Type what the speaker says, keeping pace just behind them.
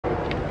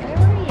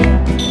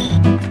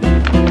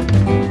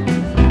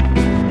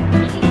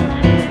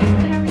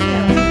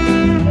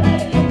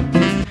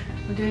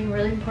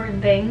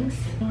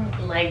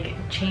like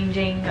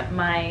changing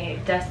my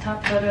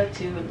desktop photo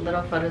to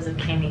little photos of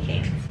candy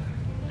canes.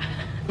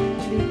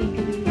 What do you think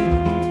of these?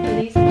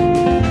 Are these?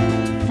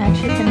 I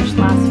actually finished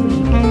last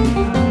week.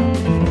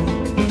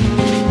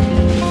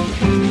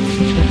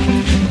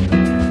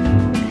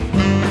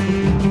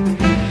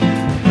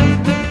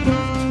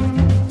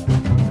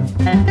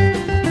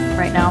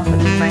 Right now for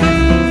this brand.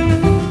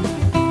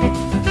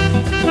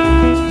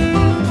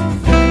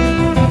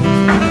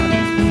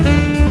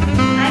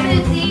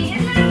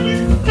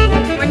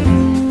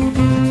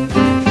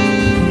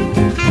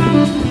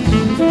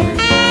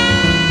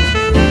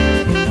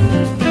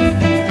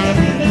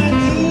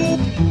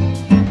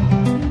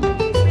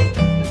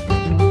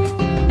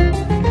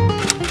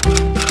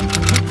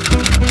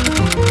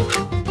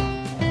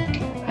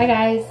 Hi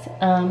guys,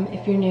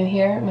 if you're new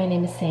here, my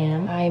name is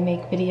Sam. I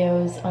make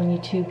videos on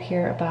YouTube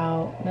here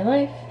about my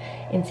life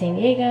in San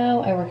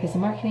Diego. I work as a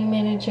marketing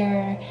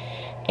manager,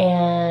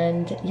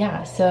 and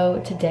yeah,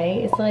 so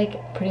today is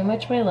like pretty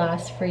much my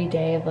last free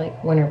day of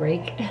like winter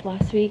break.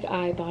 Last week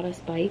I bought us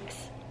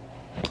bikes,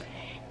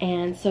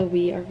 and so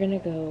we are gonna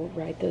go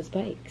ride those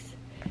bikes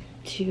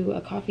to a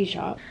coffee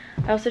shop.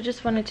 I also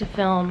just wanted to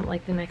film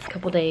like the next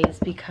couple days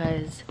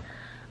because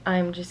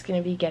I'm just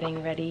gonna be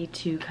getting ready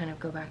to kind of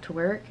go back to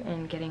work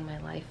and getting my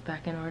life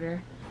back in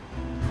order.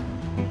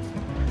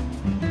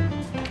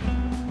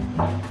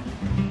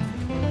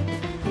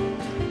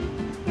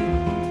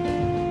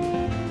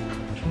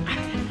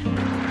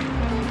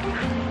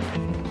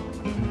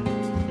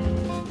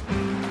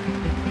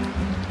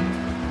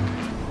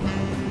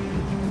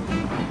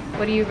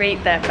 What do you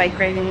rate that bike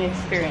riding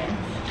experience?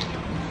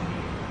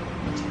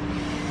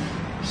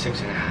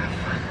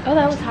 6.5. Oh,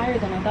 that was higher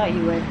than I thought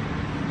you would.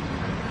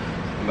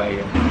 What about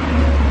you?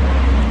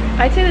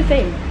 I'd say the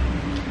same.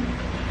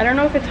 I don't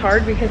know if it's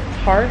hard because it's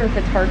hard or if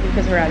it's hard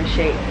because we're out of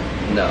shape.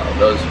 No,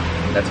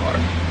 that's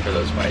hard for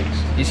those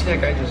bikes. You see that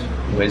guy just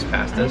whiz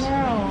past us? I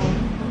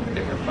know.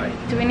 Different bike.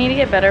 Do we need to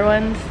get better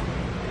ones?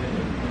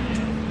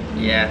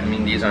 Yeah, I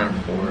mean these aren't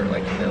for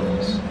like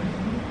hills.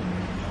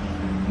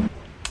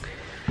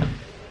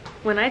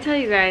 When I tell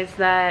you guys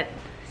that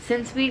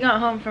since we got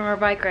home from our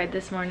bike ride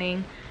this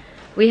morning,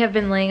 we have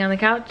been laying on the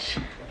couch,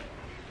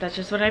 that's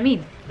just what I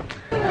mean.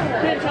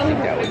 I think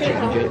that would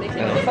change it.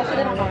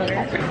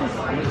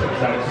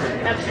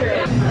 That's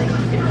true.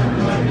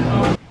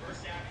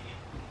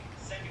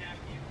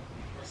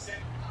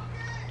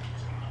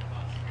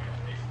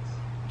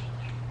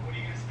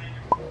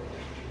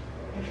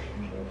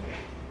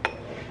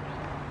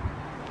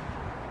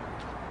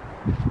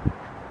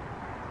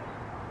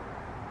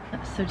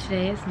 So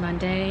today is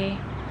Monday,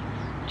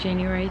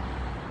 January.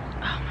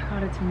 Oh my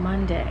god, it's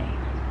Monday.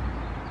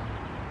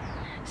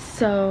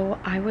 So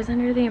I was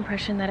under the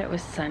impression that it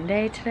was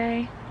Sunday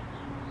today,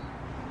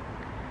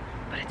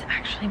 but it's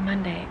actually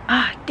Monday.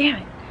 Ah,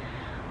 damn it.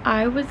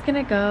 I was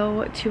gonna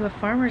go to a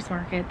farmer's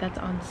market that's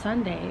on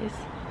Sundays,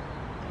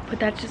 but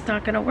that's just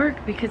not gonna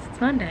work because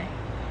it's Monday.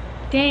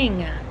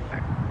 Dang.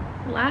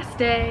 Last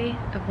day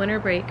of winter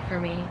break for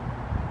me,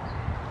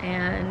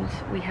 and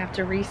we have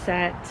to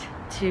reset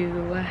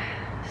to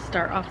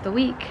start off the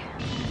week.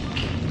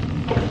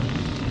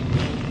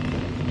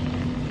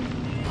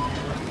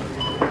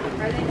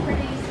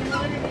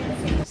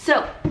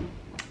 So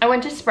I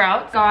went to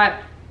Sprouts,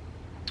 got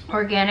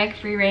organic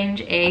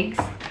free-range eggs,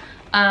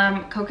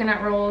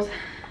 coconut rolls,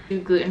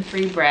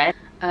 gluten-free bread,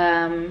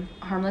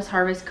 Harmless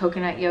Harvest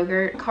coconut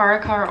yogurt,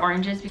 Cara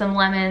oranges, some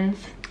lemons.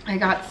 I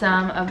got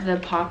some of the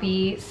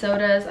poppy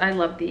sodas. I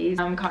love these.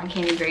 Cotton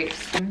candy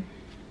grapes.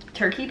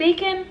 Turkey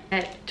bacon,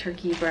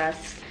 turkey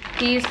breast.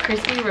 These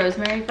crispy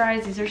rosemary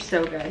fries, these are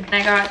so good. And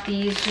I got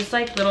these just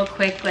like little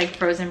quick like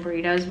frozen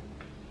burritos.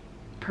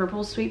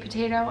 Purple sweet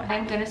potato.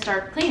 I'm gonna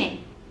start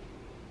cleaning.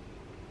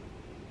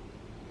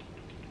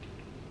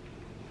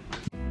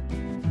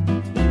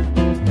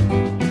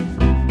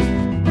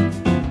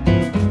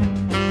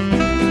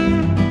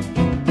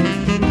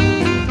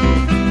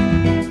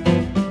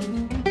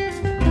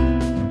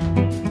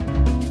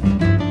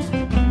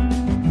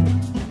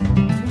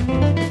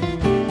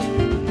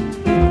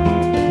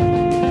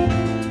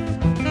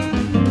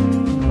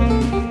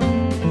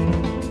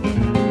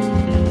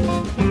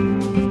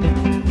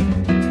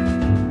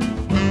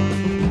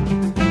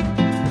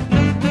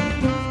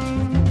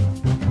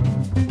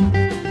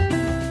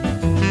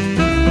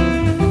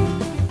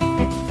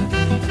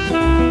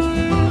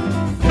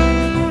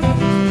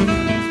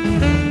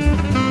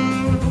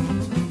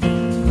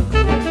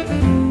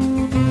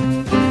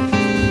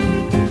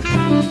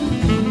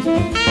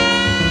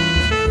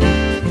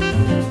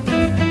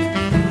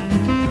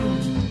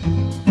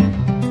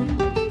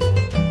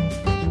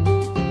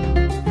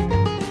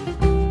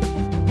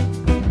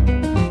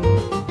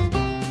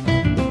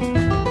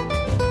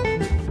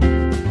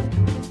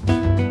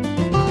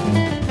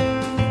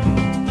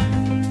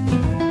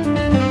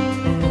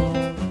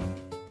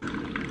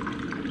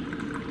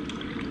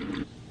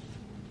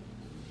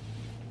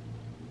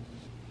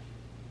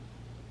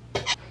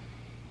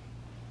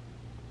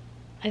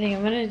 I think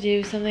I'm gonna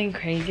do something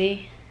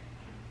crazy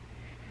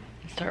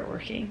and start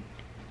working.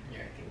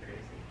 You're acting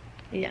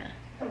crazy. Yeah.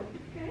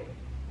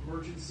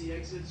 emergency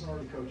exits or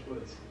the coach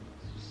puts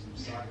some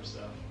soccer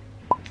stuff.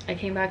 I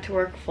came back to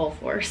work full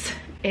force.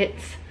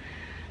 It's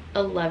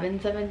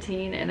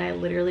 11:17 and I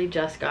literally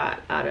just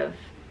got out of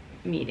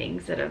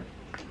meetings that have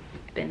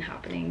been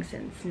happening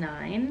since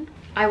 9.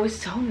 I was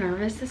so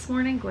nervous this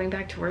morning going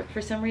back to work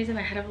for some reason.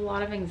 I had a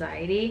lot of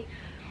anxiety.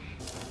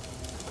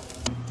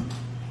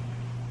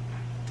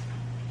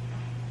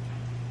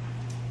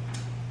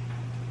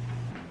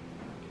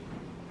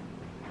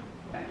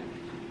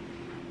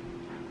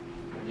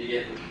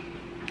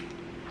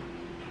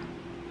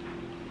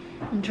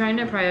 I'm trying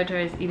to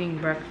prioritize eating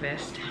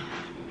breakfast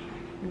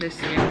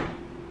this year.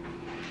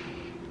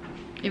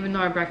 Even though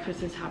our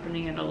breakfast is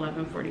happening at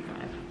 11:45.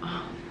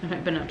 Oh, and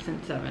I've been up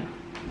since 7.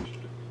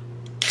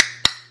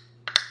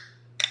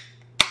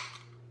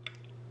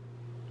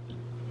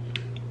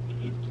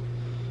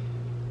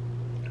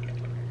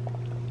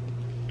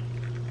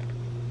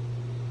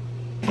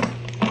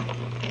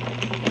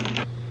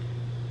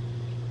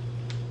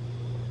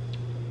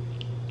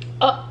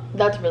 Oh,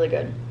 that's really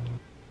good.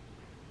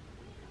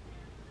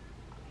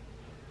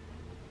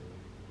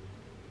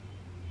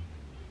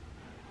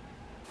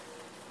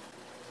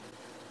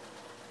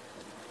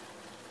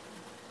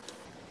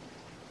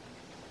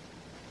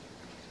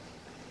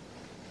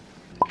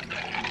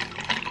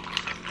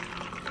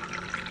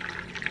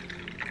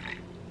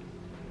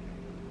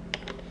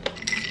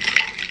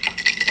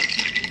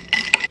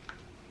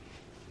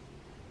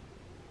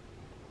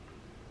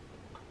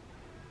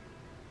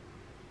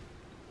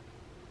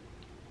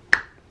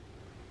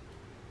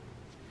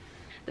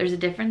 There's a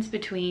difference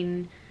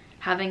between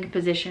having a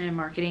position in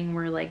marketing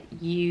where like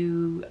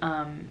you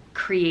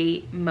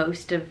create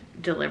most of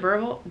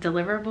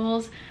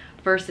deliverables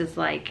versus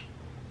like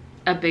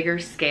a bigger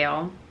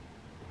scale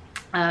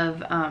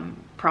of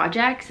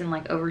projects and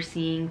like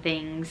overseeing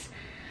things.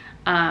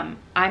 I'm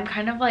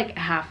kind of like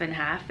half and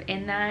half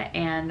in that,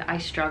 and I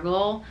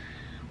struggle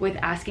with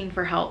asking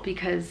for help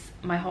because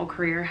my whole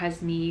career has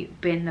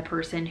been the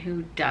person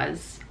who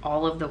does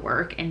all of the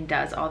work and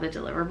does all the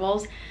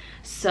deliverables.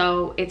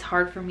 So it's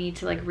hard for me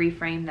to like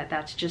reframe that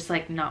that's just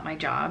like not my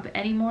job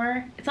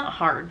anymore. It's not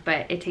hard,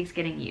 but it takes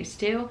getting used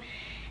to.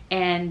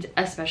 And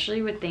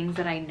especially with things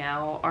that I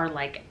know are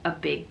like a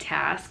big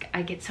task,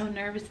 I get so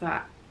nervous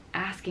about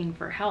asking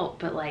for help,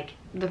 but like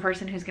the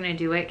person who's gonna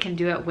do it can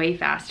do it way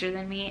faster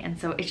than me. And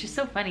so it's just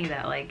so funny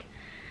that like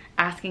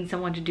asking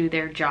someone to do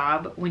their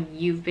job when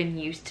you've been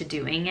used to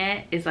doing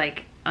it is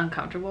like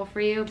uncomfortable for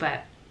you,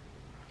 but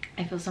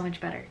I feel so much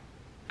better.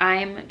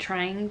 I'm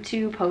trying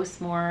to post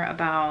more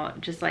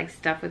about just like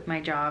stuff with my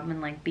job and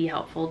like be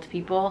helpful to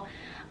people.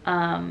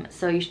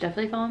 So you should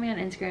definitely follow me on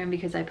Instagram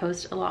because I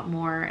post a lot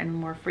more and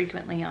more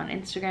frequently on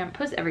Instagram. I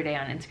post every day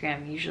on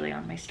Instagram, usually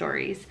on my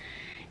stories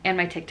and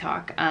my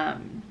TikTok.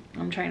 I'm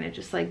trying to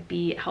just like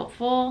be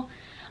helpful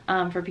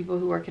for people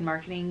who work in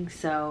marketing.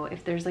 So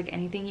if there's like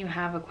anything you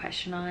have a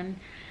question on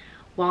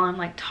while I'm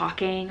like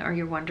talking or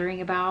you're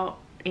wondering about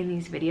in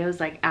these videos,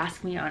 like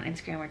ask me on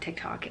Instagram or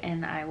TikTok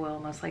and I will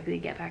most likely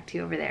get back to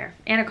you over there,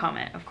 and a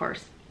comment, of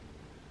course.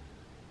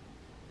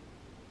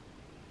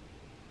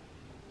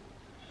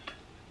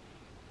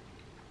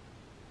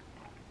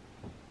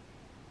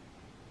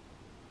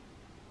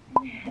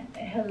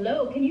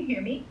 Hello, can you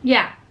hear me?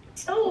 Yeah.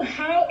 So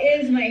how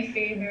is my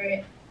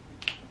favorite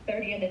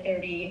 30 under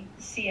 30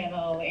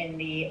 CMO in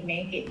the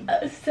making?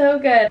 So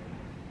good.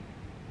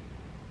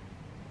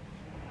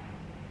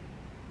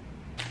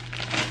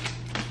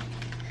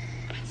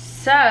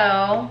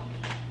 So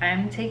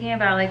I'm taking a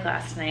ballet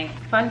class tonight.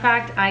 Fun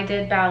fact, I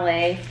did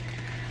ballet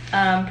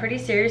pretty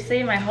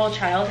seriously my whole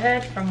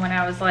childhood, from when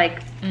I was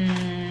like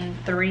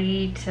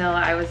 3 till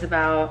I was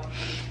about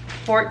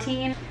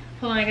 14.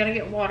 Hold on, I gotta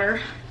get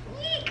water.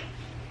 Eek.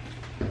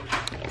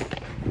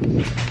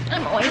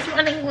 I'm always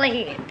running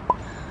late.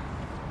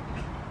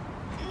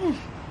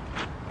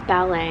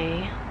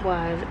 Ballet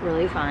was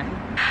really fun.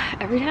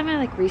 Every time I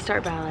like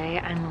restart ballet,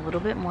 I'm a little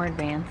bit more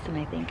advanced than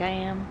I think I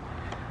am.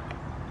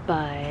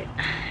 But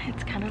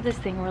it's kind of this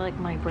thing where like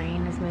my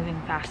brain is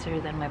moving faster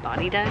than my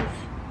body does.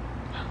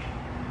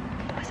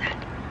 What was that?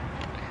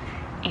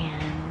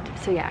 And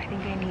so yeah, I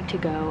think I need to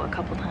go a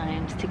couple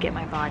times to get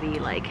my body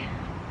like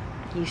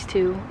used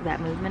to that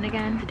movement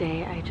again.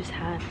 Today I just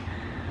had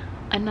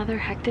another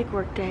hectic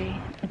work day.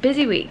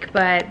 Busy week,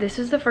 but this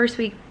was the first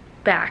week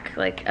back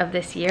like of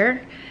this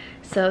year.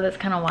 So that's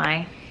kind of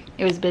why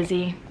it was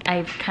busy.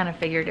 I kind of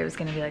figured it was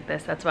gonna be like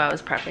this. That's why I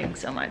was prepping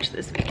so much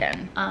this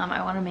weekend.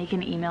 I wanna make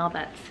an email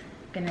that's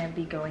gonna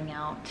be going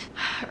out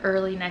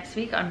early next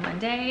week on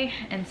Monday.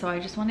 And so I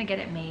just wanna get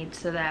it made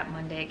so that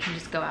Monday it can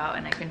just go out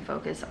and I can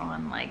focus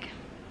on like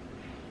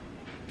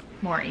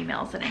more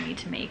emails that I need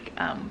to make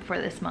for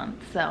this month.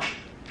 So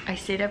I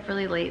stayed up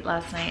really late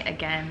last night,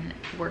 again,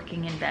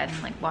 working in bed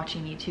and like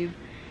watching YouTube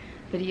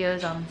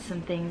videos on some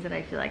things that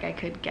I feel like I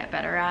could get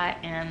better at.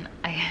 And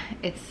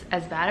it's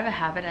as bad of a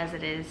habit as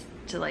it is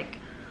to like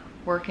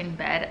work in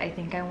bed. I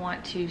think I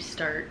want to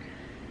start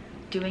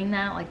doing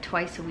that like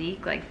twice a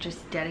week, like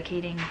just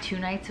dedicating 2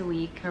 nights a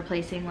week,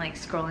 replacing like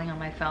scrolling on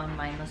my phone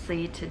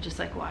mindlessly to just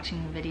like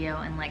watching a video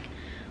and like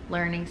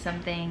learning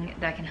something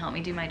that can help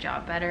me do my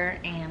job better,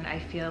 and I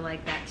feel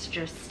like that's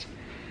just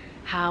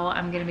how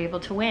I'm gonna be able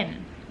to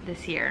win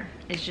this year.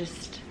 It's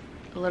just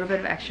a little bit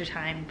of extra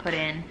time put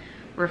in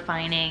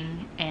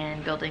refining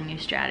and building new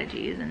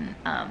strategies and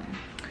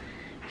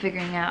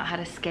figuring out how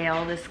to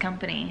scale this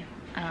company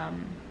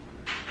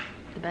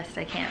the best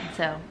I can.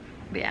 So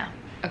yeah,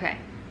 okay,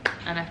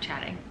 enough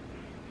chatting.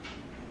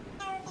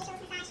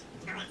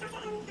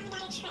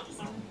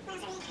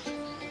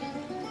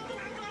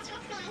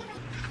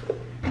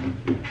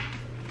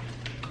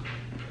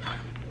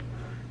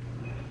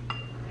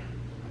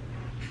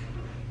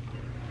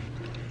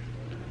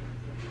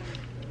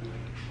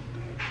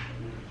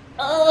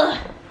 Ugh.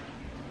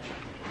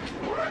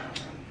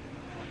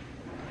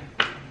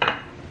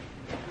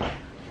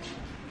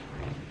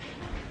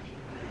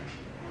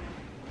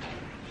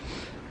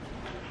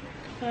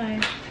 Hi.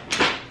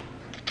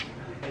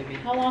 Maybe.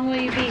 How long will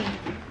you be?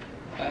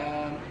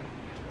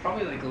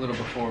 Probably like a little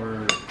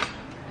before,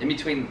 in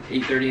between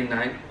 8:30 and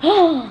 9.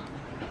 Oh,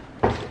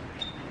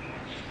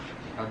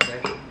 I'd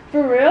say.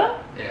 for real?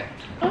 Yeah.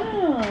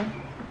 Oh.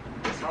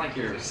 It's not like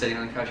you're sitting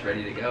on the couch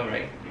ready to go,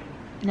 right?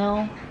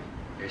 No,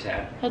 You're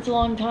sad. that's a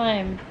long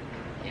time.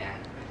 Yeah.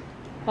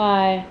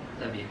 Bye.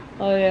 Love you.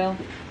 Oh yeah.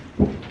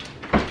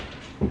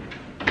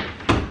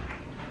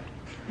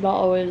 But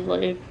always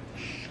leave.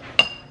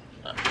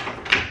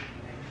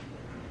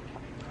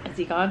 Is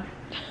he gone?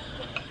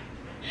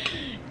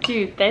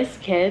 Dude, this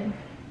kid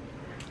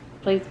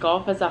plays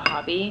golf as a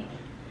hobby.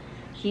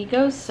 He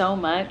goes so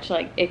much,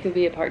 like it could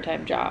be a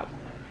part-time job.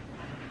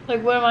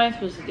 Like what am I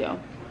supposed to do?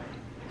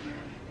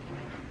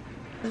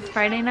 It's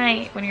Friday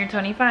night when you're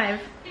 25.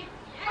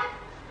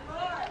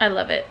 I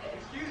love it.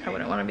 I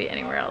wouldn't want to be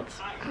anywhere else.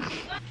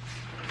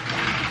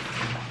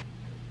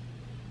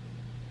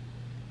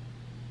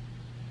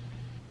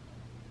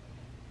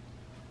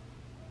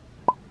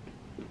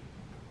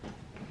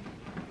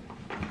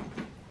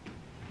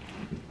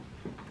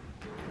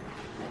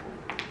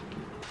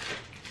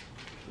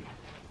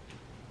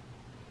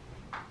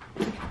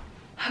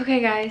 Okay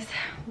guys,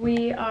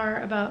 we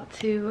are about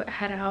to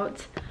head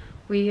out.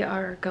 We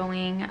are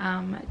going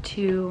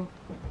to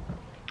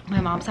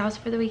my mom's house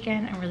for the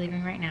weekend and we're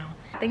leaving right now.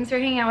 Thanks for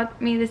hanging out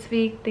with me this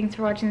week. Thanks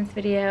for watching this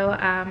video.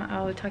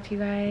 I'll talk to you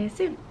guys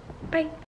soon. Bye.